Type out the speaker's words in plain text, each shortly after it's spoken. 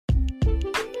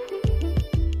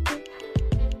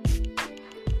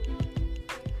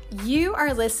You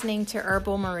are listening to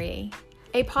Herbal Marie,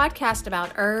 a podcast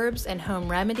about herbs and home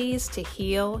remedies to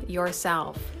heal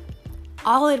yourself.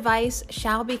 All advice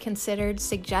shall be considered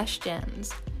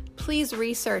suggestions. Please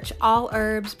research all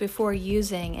herbs before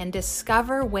using and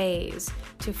discover ways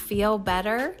to feel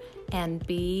better and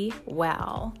be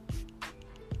well.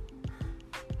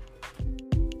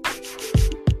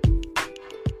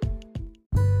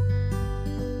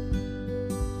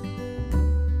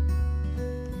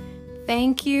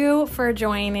 Thank you for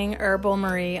joining Herbal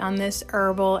Marie on this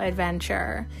herbal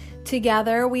adventure.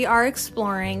 Together, we are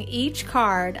exploring each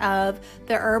card of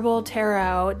the Herbal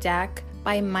Tarot deck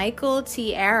by Michael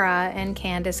Tierra and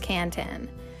Candace Canton.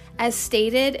 As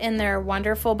stated in their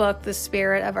wonderful book, The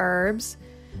Spirit of Herbs,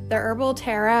 the Herbal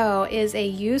Tarot is a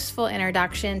useful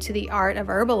introduction to the art of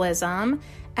herbalism,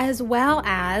 as well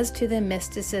as to the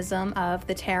mysticism of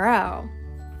the tarot.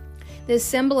 The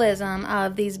symbolism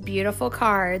of these beautiful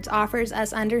cards offers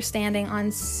us understanding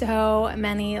on so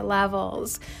many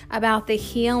levels about the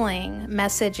healing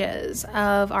messages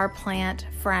of our plant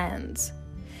friends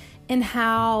and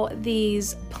how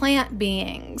these plant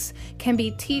beings can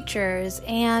be teachers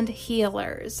and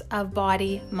healers of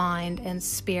body, mind, and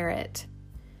spirit.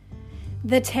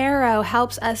 The tarot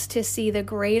helps us to see the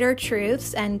greater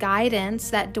truths and guidance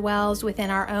that dwells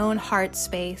within our own heart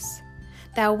space,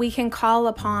 that we can call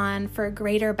upon for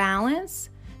greater balance,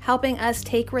 helping us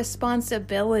take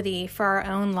responsibility for our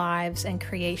own lives and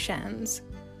creations.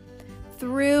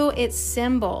 Through its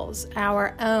symbols,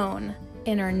 our own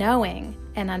inner knowing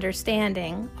and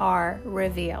understanding are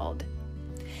revealed.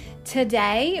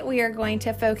 Today, we are going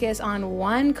to focus on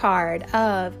one card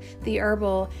of the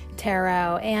Herbal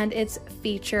Tarot and its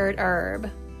featured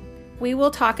herb. We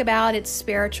will talk about its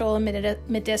spiritual and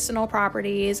medicinal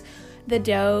properties, the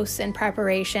dose and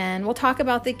preparation. We'll talk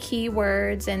about the key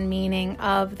words and meaning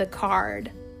of the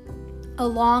card,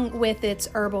 along with its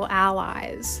herbal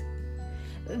allies.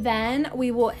 Then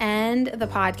we will end the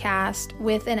podcast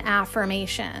with an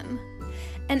affirmation.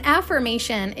 An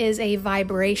affirmation is a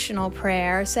vibrational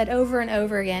prayer said over and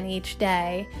over again each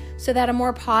day so that a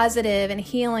more positive and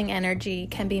healing energy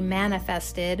can be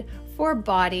manifested for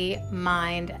body,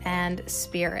 mind, and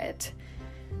spirit.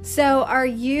 So, are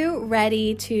you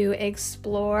ready to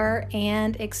explore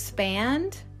and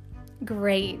expand?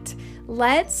 Great.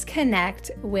 Let's connect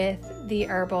with the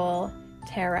Herbal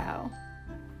Tarot.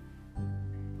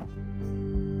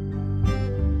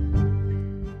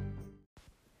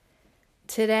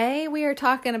 Today, we are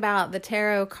talking about the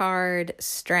tarot card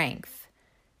Strength.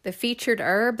 The featured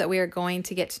herb that we are going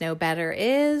to get to know better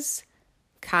is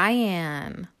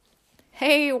Cayenne.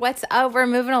 Hey, what's up? We're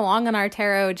moving along on our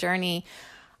tarot journey.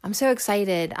 I'm so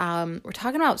excited. We're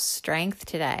talking about strength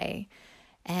today.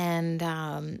 And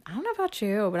I don't know about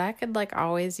you, but I could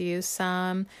always use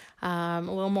some, a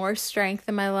little more strength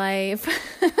in my life.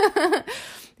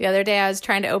 The other day I was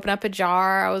trying to open up a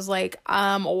jar. I was like,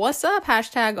 what's up?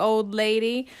 # old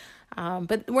lady.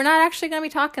 But we're not actually going to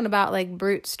be talking about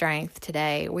brute strength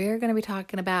today. We're going to be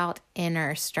talking about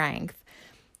inner strength.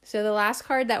 So the last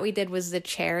card that we did was the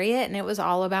Chariot, and it was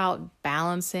all about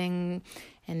balancing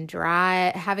and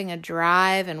having a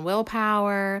drive and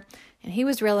willpower, and he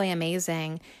was really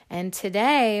amazing. And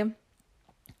today,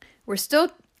 we're still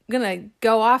going to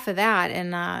go off of that,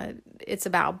 and it's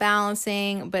about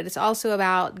balancing, but it's also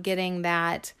about getting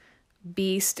that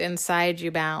beast inside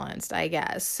you balanced, I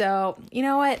guess. So, you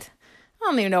know what? I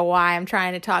don't even know why I'm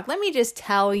trying to talk. Let me just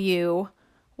tell you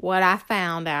what I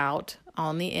found out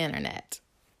on the internet.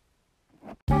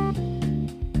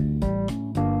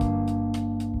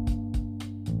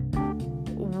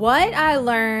 What I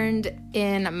learned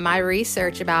in my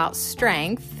research about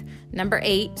strength, number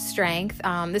 8, strength.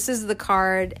 This is the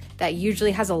card that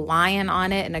usually has a lion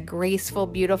on it and a graceful,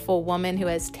 beautiful woman who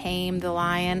has tamed the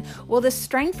lion. Well, the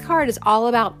strength card is all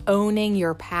about owning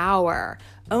your power,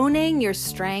 owning your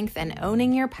strength and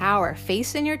owning your power,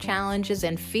 facing your challenges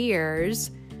and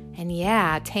fears,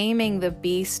 and taming the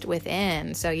beast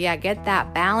within. So get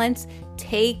that balance,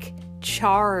 take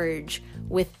charge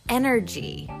with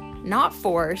energy, not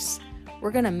force.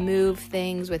 We're going to move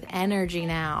things with energy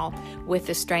now with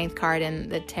the strength card in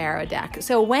the tarot deck.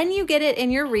 So when you get it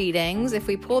in your readings, if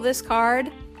we pull this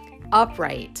card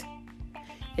upright,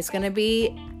 it's going to be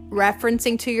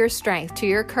referencing to your strength, to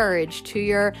your courage, to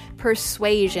your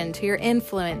persuasion, to your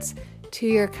influence, to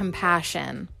your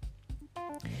compassion.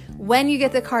 When you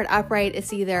get the card upright,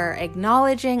 it's either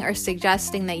acknowledging or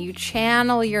suggesting that you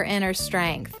channel your inner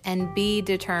strength and be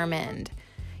determined.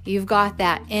 You've got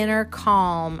that inner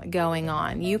calm going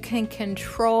on. You can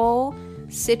control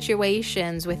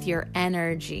situations with your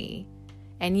energy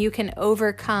and you can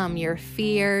overcome your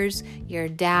fears, your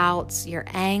doubts, your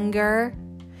anger.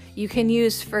 You can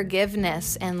use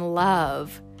forgiveness and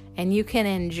love, and you can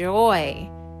enjoy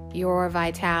your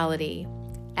vitality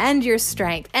and your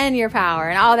strength and your power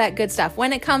and all that good stuff.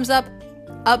 When it comes up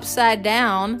upside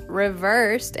down,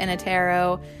 reversed in a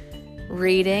tarot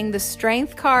reading, the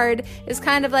strength card is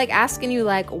kind of like asking you,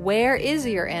 like, where is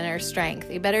your inner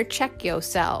strength? You better check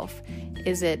yourself.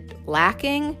 Is it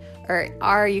lacking, or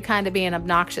are you kind of being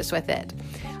obnoxious with it?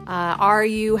 Are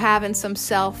you having some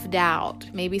self-doubt,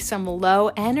 maybe some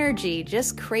low energy,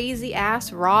 just crazy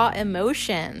ass raw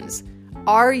emotions?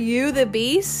 Are you the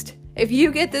beast? If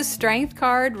you get this strength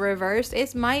card reversed,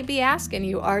 it might be asking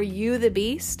you, are you the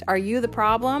beast? Are you the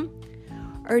problem?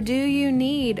 Or do you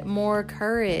need more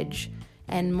courage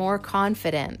and more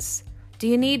confidence? Do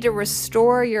you need to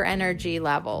restore your energy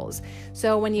levels?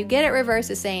 So when you get it reversed,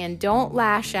 it's saying don't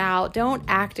lash out, don't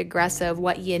act aggressive.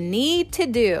 What you need to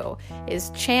do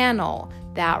is channel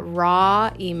that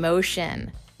raw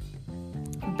emotion.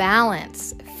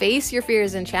 Balance, face your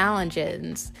fears and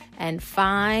challenges, and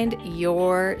find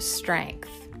your strength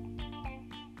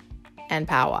and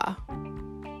power.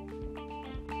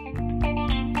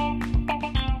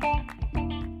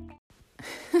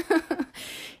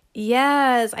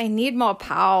 Yes, I need more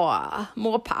power.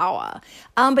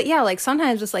 But yeah, like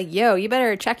sometimes it's like, yo, you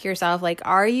better check yourself. Like,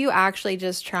 are you actually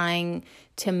just trying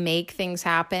to make things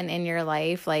happen in your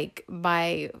life, like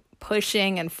by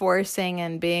pushing and forcing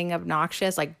and being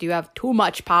obnoxious? Like, do you have too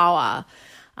much power?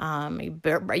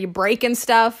 Are you breaking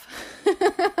stuff?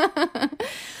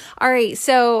 All right,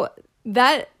 so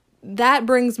that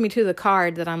brings me to the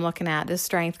card that I'm looking at, the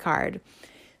strength card.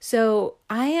 So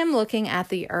I am looking at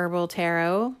the Herbal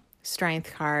Tarot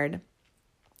strength card.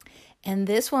 And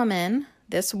this woman,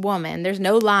 there's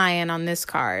no lion on this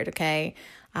card, okay?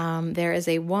 There is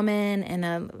a woman in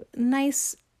a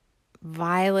nice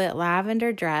violet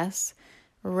lavender dress,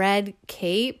 red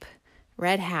cape,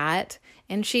 red hat,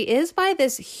 and she is by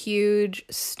this huge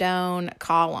stone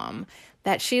column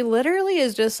that she literally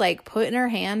is just like putting her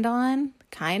hand on,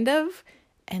 kind of,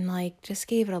 and like just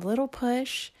gave it a little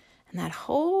push. And that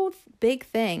whole big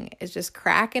thing is just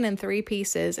cracking in 3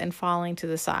 pieces and falling to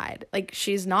the side. Like,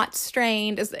 she's not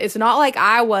strained. It's not like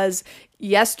I was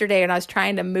yesterday and I was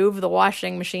trying to move the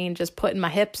washing machine, just putting my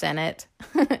hips in it.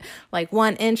 Like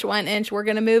 1 inch, we're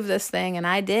going to move this thing. And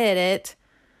I did it.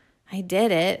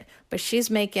 But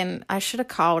I should have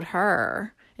called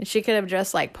her. And she could have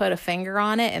just like put a finger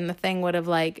on it and the thing would have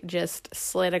like just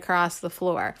slid across the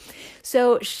floor.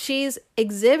 So she's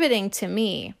exhibiting to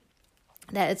me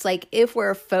that it's like, if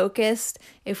we're focused,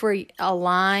 if we're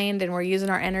aligned and we're using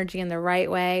our energy in the right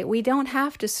way, we don't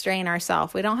have to strain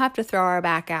ourselves. We don't have to throw our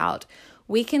back out.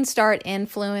 We can start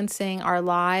influencing our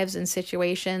lives and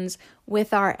situations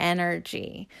with our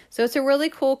energy. So it's a really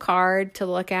cool card to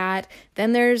look at.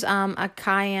 Then there's a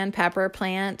cayenne pepper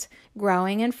plant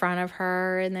growing in front of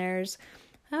her, and there's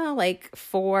like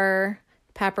 4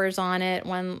 peppers on it,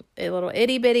 one a little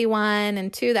itty bitty one,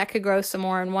 and 2 that could grow some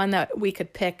more, and 1 that we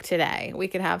could pick today. We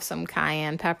could have some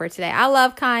cayenne pepper today. I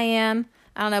love cayenne.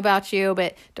 I don't know about you,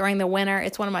 but during the winter,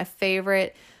 it's one of my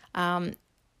favorite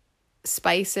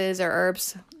spices or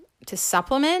herbs to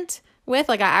supplement with.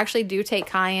 Like, I actually do take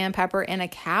cayenne pepper in a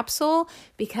capsule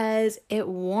because it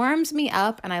warms me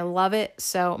up and I love it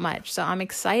so much. So I'm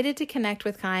excited to connect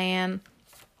with cayenne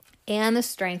and the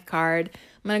strength card.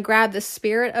 I'm going to grab The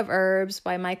Spirit of Herbs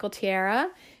by Michael Tierra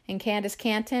and Candace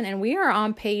Canton, and we are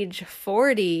on page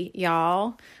 40,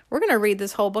 y'all. We're going to read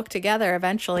this whole book together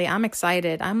eventually. I'm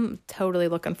excited. I'm totally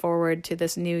looking forward to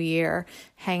this new year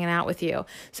hanging out with you.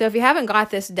 So if you haven't got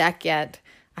this deck yet,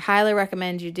 I highly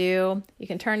recommend you do. You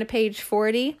can turn to page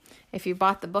 40 if you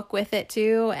bought the book with it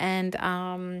too,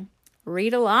 and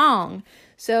read along.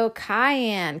 So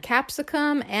cayenne,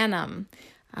 Capsicum annuum,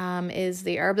 is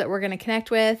the herb that we're going to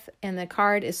connect with, and the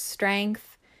card is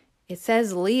strength. It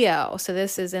says Leo, so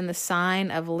this is in the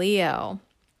sign of Leo.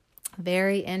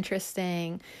 Very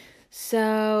interesting.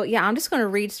 So yeah, I'm just going to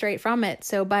read straight from it.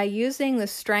 So by using the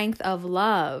strength of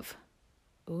love,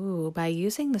 the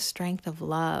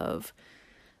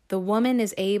woman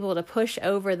is able to push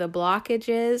over the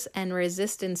blockages and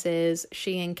resistances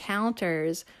she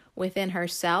encounters within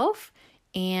herself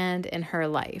and in her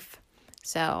life.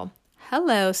 So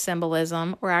hello,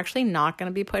 symbolism. We're actually not going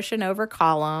to be pushing over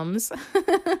columns.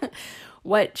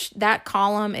 What that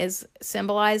column is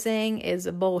symbolizing is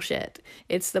bullshit.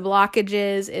 It's the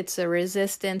blockages, it's the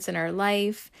resistance in her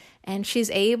life, and she's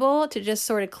able to just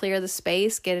sort of clear the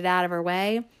space, get it out of her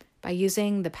way by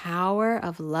using the power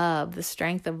of love, the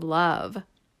strength of love.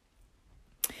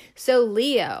 So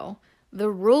Leo, The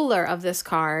ruler of this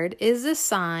card is a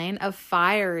sign of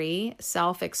fiery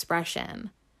self-expression.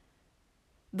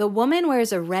 The woman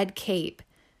wears a red cape,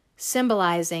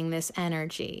 symbolizing this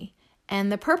energy,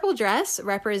 and the purple dress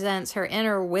represents her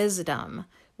inner wisdom,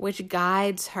 which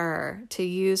guides her to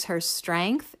use her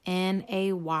strength in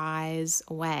a wise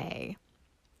way.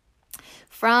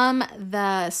 From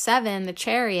the 7, the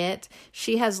Chariot,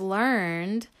 she has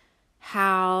learned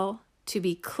how to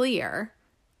be clear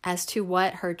as to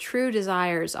what her true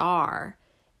desires are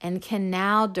and can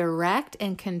now direct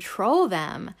and control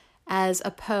them as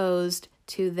opposed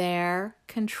to their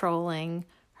controlling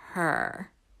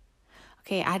her.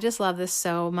 Okay, I just love this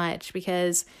so much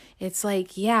because it's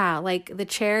like, yeah, like the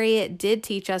Chariot did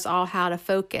teach us all how to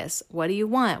focus. What do you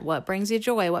want? What brings you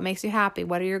joy? What makes you happy?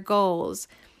 What are your goals?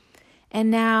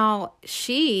 And now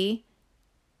she,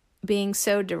 being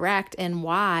so direct and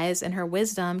wise in her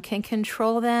wisdom, can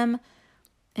control them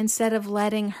instead of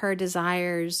letting her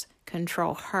desires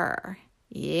control her.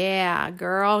 Yeah,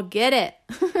 girl, get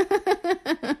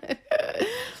it.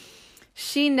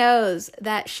 She knows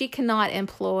that she cannot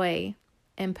employ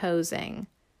imposing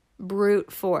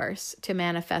brute force to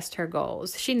manifest her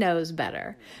goals. She knows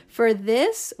better. For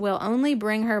this will only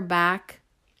bring back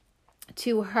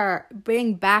to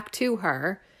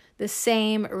her the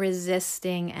same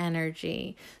resisting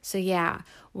energy. So yeah,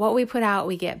 what we put out,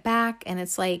 we get back. And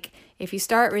it's like, if you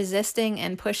start resisting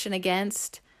and pushing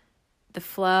against the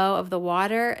flow of the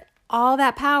water, all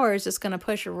that power is just going to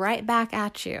push right back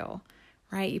at you,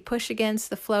 right? You push against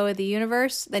the flow of the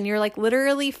universe, then you're like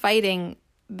literally fighting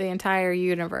the entire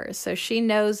universe. So she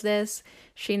knows this.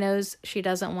 She knows she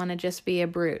doesn't want to just be a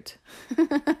brute.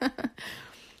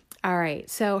 All right.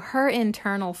 So her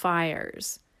internal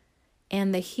fires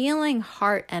and the healing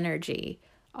heart energy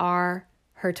are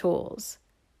her tools.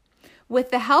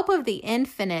 With the help of the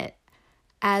infinite,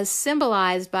 as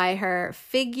symbolized by her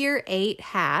figure 8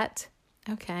 hat.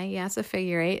 Okay, yeah, it's a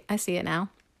figure 8. I see it now.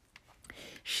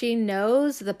 She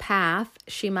knows the path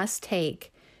she must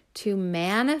take to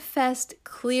manifest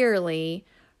clearly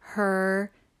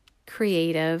her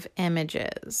creative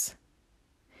images.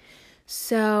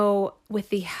 So, with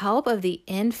the help of the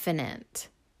infinite,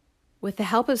 with the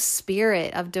help of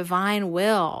spirit, of divine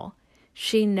will,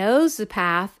 she knows the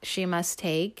path she must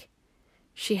take.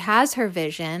 She has her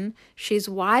vision. She's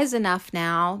wise enough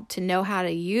now to know how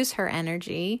to use her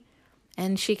energy,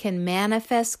 and she can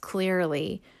manifest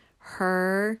clearly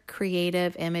her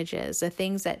creative images, the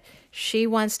things that she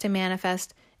wants to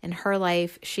manifest in her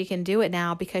life. She can do it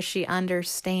now because she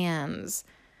understands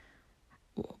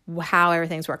how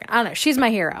everything's working. I don't know. She's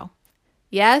my hero.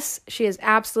 Yes, she is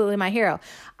absolutely my hero.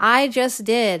 I just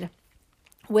did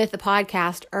with the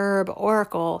podcast Herb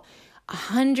Oracle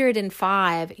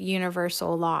 105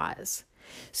 universal laws.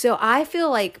 So I feel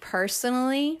like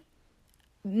personally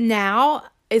now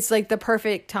it's like the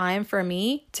perfect time for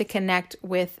me to connect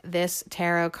with this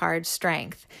tarot card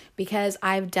strength because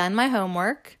I've done my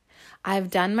homework. I've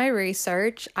done my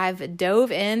research. I've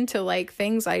dove into like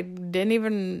things I didn't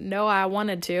even know I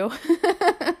wanted to.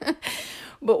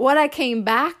 But what I came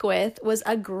back with was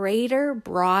a greater,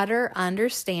 broader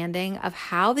understanding of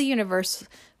how the universe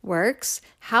works,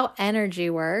 how energy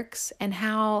works, and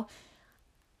how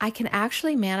I can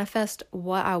actually manifest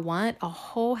what I want a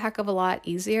whole heck of a lot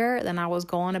easier than I was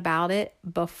going about it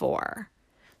before.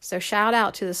 So shout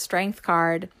out to the strength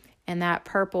card and that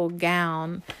purple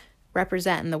gown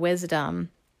representing the wisdom.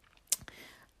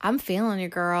 I'm feeling you,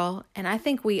 girl. And I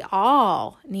think we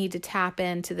all need to tap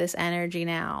into this energy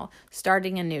now.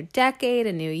 Starting a new decade,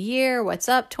 a new year. What's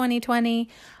up, 2020?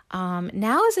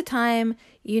 Now is a time,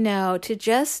 to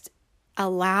just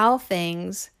allow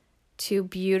things to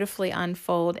beautifully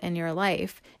unfold in your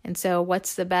life. And so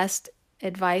what's the best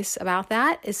advice about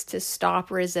that is to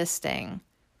stop resisting.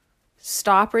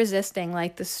 Stop resisting,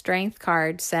 like the strength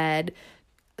card said.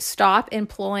 Stop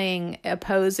employing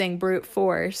opposing brute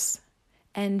force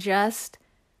and just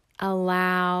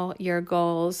allow your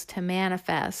goals to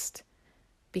manifest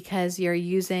because you're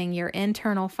using your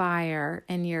internal fire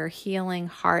and your healing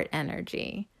heart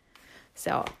energy.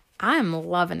 So I'm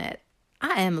loving it.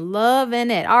 I am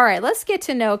loving it. All right, let's get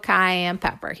to know Cayenne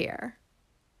Pepper here.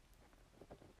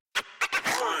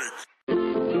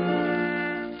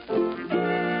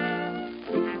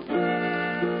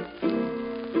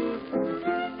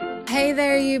 Hey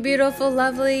there, you beautiful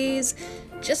lovelies.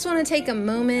 Just want to take a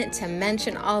moment to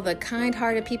mention all the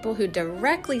kind-hearted people who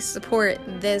directly support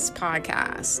this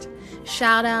podcast.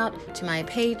 Shout out to my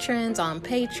patrons on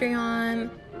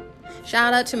Patreon.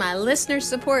 Shout out to my listener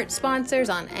support sponsors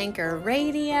on Anchor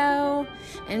Radio.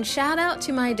 And shout out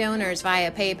to my donors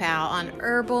via PayPal on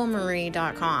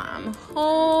herbalmarie.com.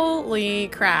 Holy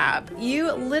crap.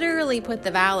 You literally put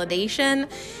the validation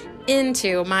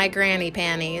into my granny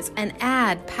panties and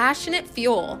add passionate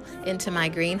fuel into my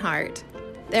green heart.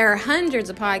 There are hundreds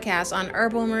of podcasts on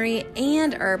Herbal Marie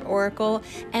and Herb Oracle,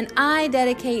 and I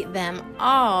dedicate them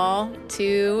all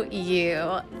to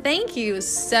you. Thank you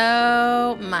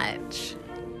so much.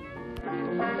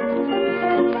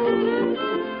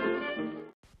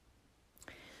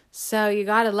 So you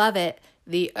gotta love it.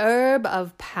 The herb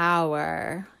of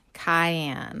power,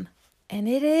 Cayenne. And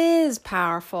it is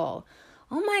powerful.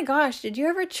 Oh my gosh, did you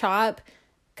ever chop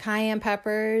cayenne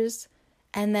peppers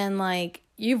and then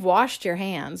you've washed your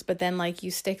hands, but then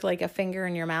you stick a finger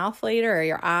in your mouth later or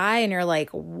your eye and you're like,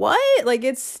 what?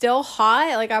 It's still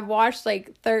hot? I've washed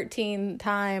 13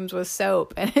 times with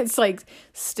soap and it's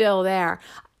still there.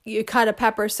 You cut a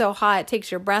pepper so hot, it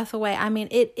takes your breath away. I mean,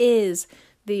 it is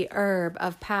the herb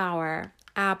of power.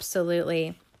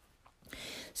 Absolutely.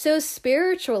 So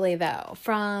spiritually though,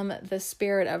 from the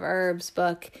Spirit of Herbs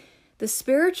book, the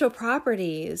spiritual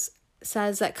properties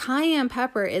says that cayenne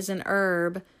pepper is an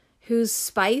herb whose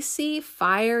spicy,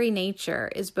 fiery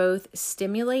nature is both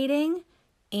stimulating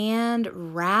and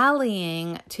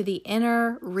rallying to the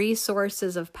inner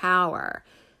resources of power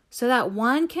so that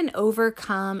one can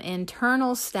overcome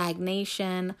internal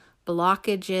stagnation,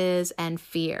 blockages, and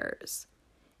fears.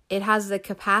 It has the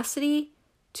capacity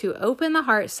to open the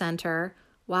heart center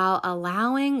while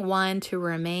allowing one to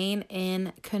remain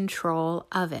in control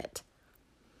of it.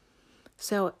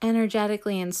 So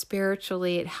energetically and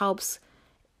spiritually, it helps,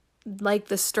 like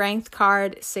the strength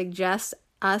card suggests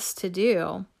us to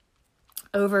do,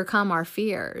 overcome our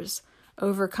fears,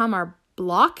 overcome our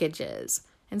blockages.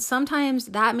 And sometimes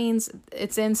that means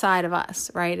it's inside of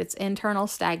us, right? It's internal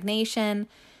stagnation.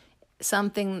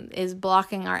 Something is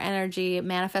blocking our energy,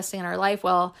 manifesting in our life.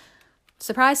 Well,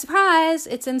 surprise, surprise,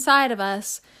 it's inside of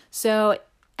us. So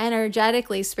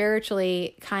energetically,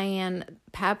 spiritually, cayenne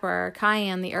pepper,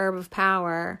 cayenne, the herb of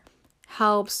power,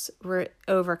 helps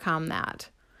overcome that.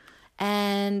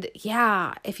 And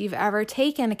yeah, if you've ever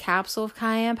taken a capsule of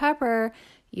cayenne pepper,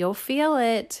 you'll feel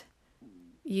it.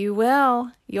 You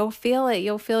will. You'll feel it.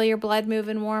 You'll feel your blood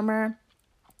moving warmer.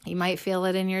 You might feel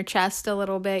it in your chest a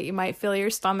little bit. You might feel your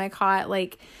stomach hot.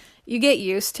 You get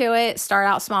used to it. Start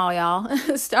out small, y'all.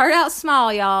 Start out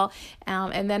small, y'all.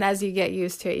 And then as you get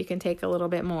used to it, you can take a little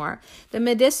bit more. The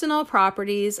medicinal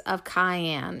properties of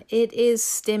cayenne. It is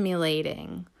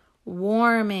stimulating,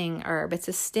 warming herb. It's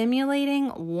a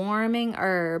stimulating, warming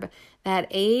herb that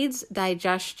aids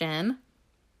digestion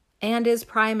and is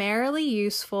primarily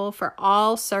useful for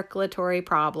all circulatory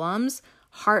problems,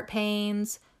 heart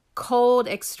pains, cold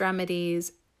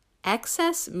extremities,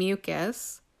 excess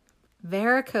mucus,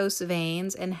 varicose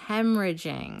veins, and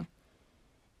hemorrhaging.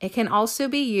 It can also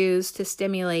be used to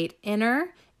stimulate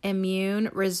inner immune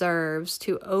reserves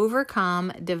to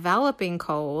overcome developing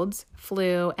colds,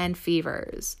 flu, and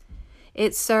fevers.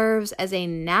 It serves as a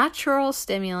natural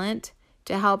stimulant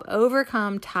to help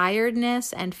overcome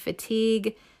tiredness and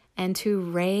fatigue and to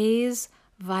raise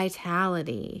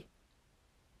vitality.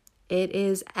 It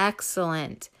is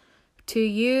excellent to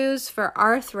use for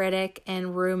arthritic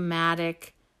and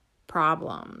rheumatic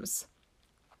problems.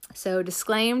 So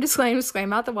disclaim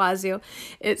out the wazoo.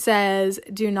 It says,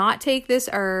 do not take this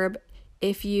herb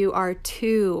if you are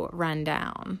too run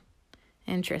down.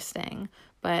 Interesting.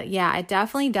 But yeah, it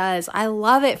definitely does. I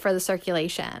love it for the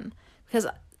circulation because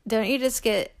don't you just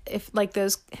get,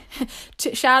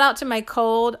 shout out to my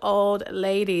cold old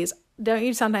ladies. Don't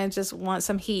you sometimes just want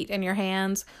some heat in your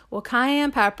hands? Well,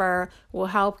 cayenne pepper will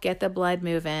help get the blood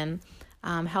moving,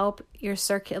 help your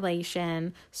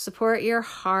circulation, support your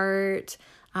heart.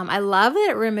 I love that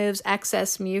it removes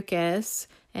excess mucus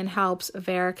and helps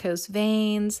varicose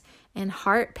veins and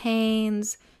heart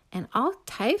pains and all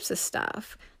types of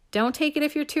stuff. Don't take it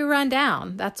if you're too run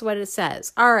down. That's what it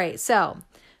says. All right, so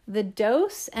the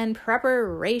dose and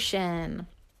preparation.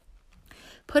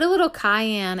 Put a little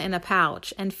cayenne in a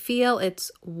pouch and feel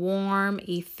its warm,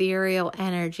 ethereal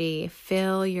energy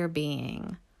fill your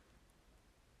being.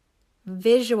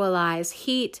 Visualize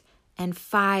heat and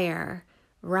fire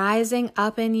rising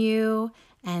up in you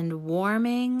and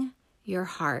warming your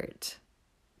heart.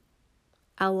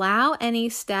 Allow any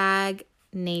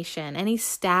stagnation, any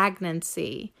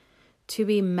stagnancy to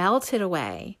be melted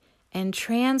away and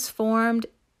transformed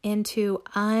into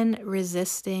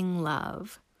unresisting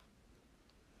love.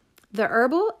 The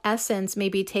herbal essence may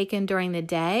be taken during the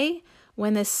day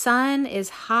when the sun is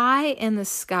high in the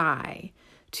sky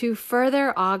to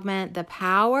further augment the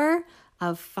power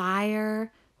of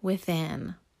fire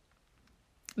within.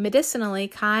 Medicinally,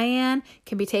 cayenne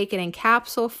can be taken in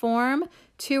capsule form,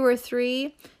 2 or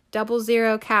 3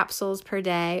 000 capsules per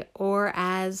day, or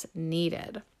as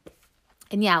needed.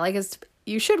 And yeah,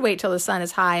 you should wait till the sun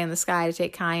is high in the sky to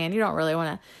take cayenne. You don't really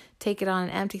want to take it on an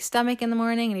empty stomach in the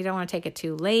morning, and you don't want to take it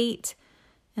too late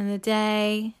in the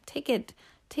day. Take it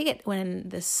when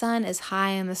the sun is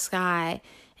high in the sky,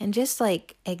 and just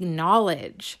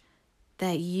acknowledge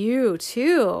that you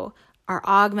too are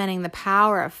augmenting the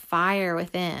power of fire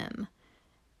within,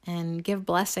 and give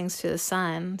blessings to the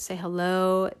sun. Say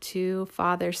hello to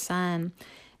Father Sun,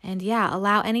 and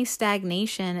allow any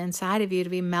stagnation inside of you to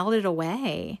be melted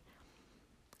away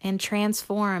and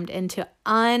transformed into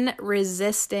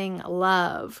unresisting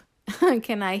love.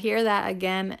 Can I hear that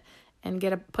again and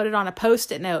put it on a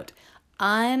Post-it note?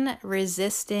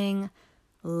 Unresisting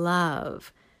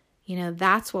love.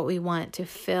 That's what we want to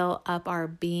fill up our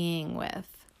being with.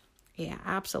 Yeah,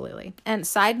 absolutely. And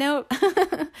side note,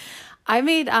 I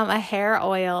made a hair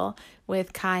oil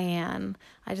with cayenne.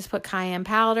 I just put cayenne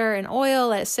powder and oil,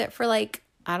 let it sit for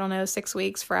 6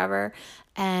 weeks, forever.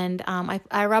 And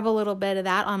I rub a little bit of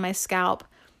that on my scalp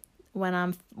when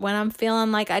I'm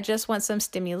feeling like I just want some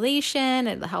stimulation.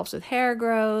 It helps with hair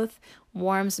growth,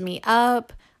 warms me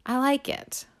up. I like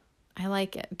it.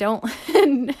 Don't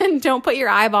put your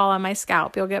eyeball on my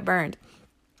scalp. You'll get burned.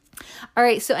 All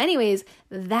right. So anyways,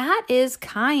 that is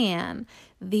cayenne,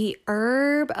 the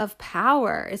herb of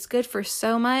power. It's good for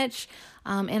so much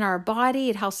in our body.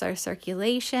 It helps our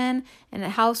circulation, and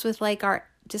it helps with our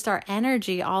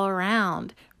energy all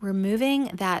around, removing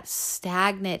that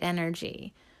stagnant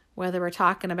energy, whether we're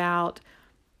talking about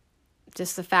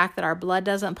just the fact that our blood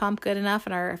doesn't pump good enough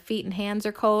and our feet and hands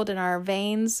are cold and our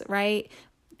veins, right?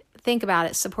 Think about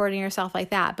it, supporting yourself like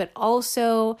that, but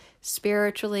also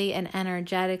spiritually and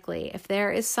energetically. If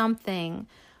there is something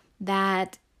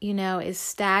that, is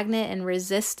stagnant and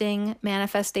resisting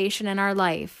manifestation in our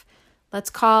life, let's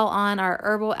call on our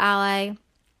herbal ally,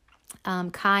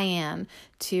 cayenne,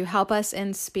 to help us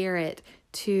in spirit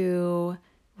to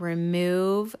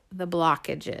remove the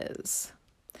blockages.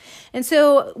 And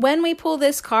so when we pull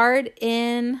this card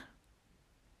in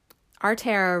our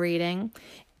tarot reading,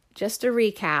 just to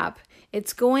recap,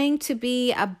 it's going to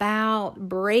be about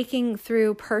breaking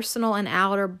through personal and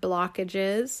outer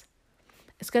blockages.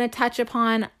 It's going to touch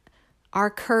upon our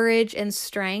courage and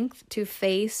strength to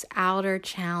face outer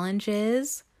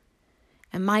challenges.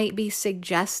 It might be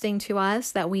suggesting to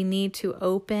us that we need to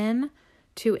open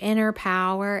to inner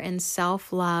power and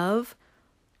self-love.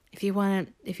 If you want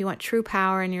true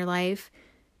power in your life,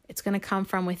 it's going to come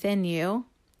from within you.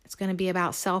 It's going to be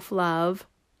about self-love.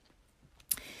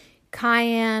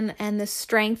 Cayenne and the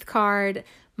Strength card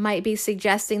might be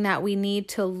suggesting that we need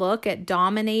to look at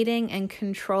dominating and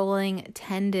controlling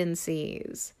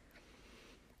tendencies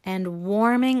and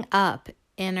warming up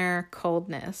inner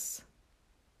coldness,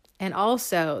 and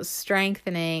also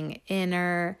strengthening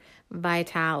inner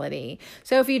vitality.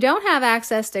 So if you don't have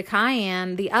access to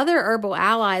cayenne, the other herbal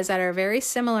allies that are very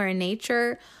similar in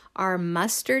nature are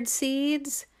mustard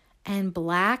seeds and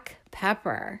black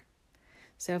pepper.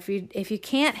 So if you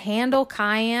can't handle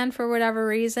cayenne for whatever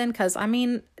reason, because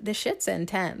the shit's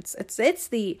intense. It's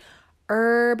the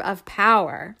herb of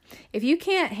power. If you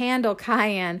can't handle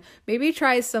cayenne, maybe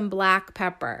try some black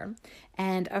pepper,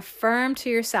 and affirm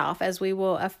to yourself, as we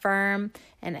will affirm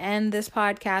and end this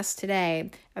podcast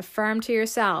today. Affirm to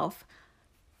yourself,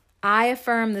 I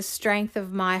affirm the strength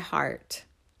of my heart.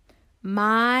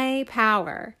 My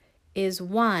power is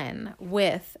one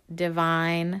with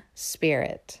divine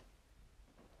spirit.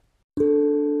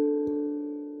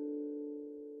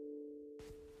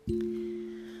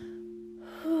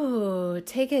 Ooh,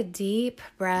 take a deep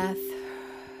breath.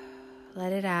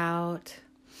 Let it out.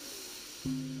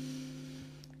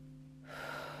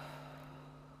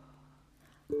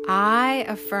 I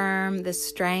affirm the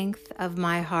strength of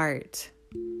my heart.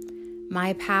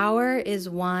 My power is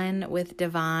one with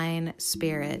divine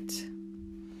spirit.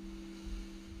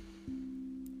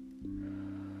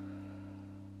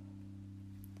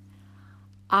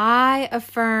 I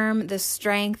affirm the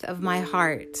strength of my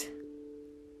heart.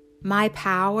 My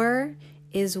power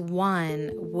is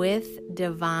one with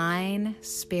divine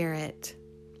spirit.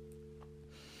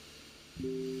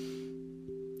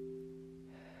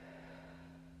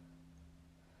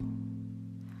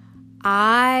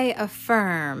 I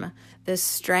affirm the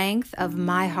strength of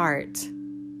my heart.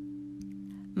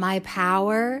 My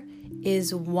power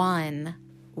is one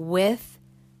with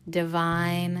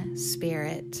divine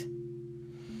spirit.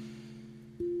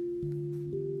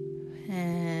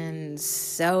 And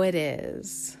so it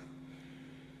is.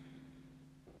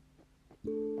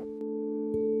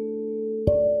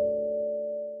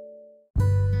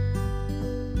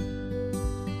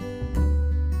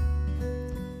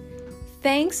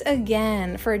 Thanks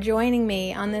again for joining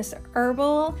me on this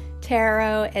Herbal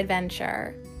Tarot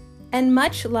adventure. And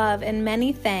much love and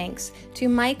many thanks to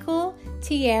Michael,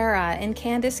 Tiara, and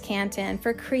Candace Canton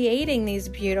for creating these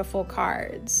beautiful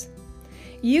cards.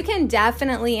 You can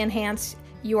definitely enhance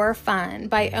your fun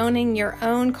by owning your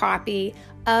own copy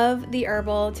of the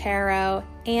Herbal Tarot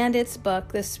and its book,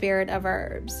 The Spirit of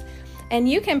Herbs. And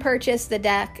you can purchase the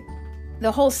deck,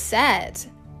 the whole set,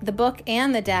 the book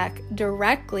and the deck,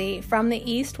 directly from the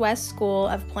East West School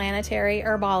of Planetary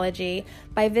Herbology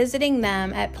by visiting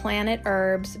them at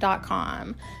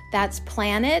planetherbs.com. That's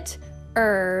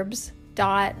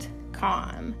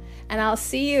planetherbs.com. And I'll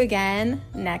see you again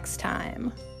next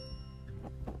time.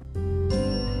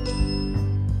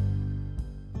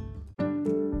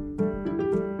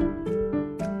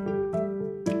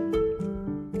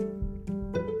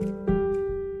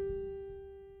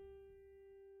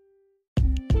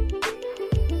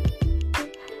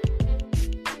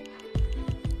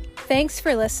 Thanks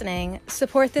for listening.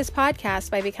 Support this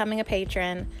podcast by becoming a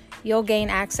patron. You'll gain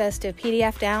access to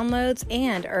PDF downloads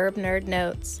and Herb Nerd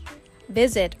notes.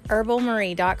 Visit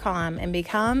herbalmarie.com and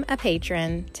become a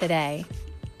patron today.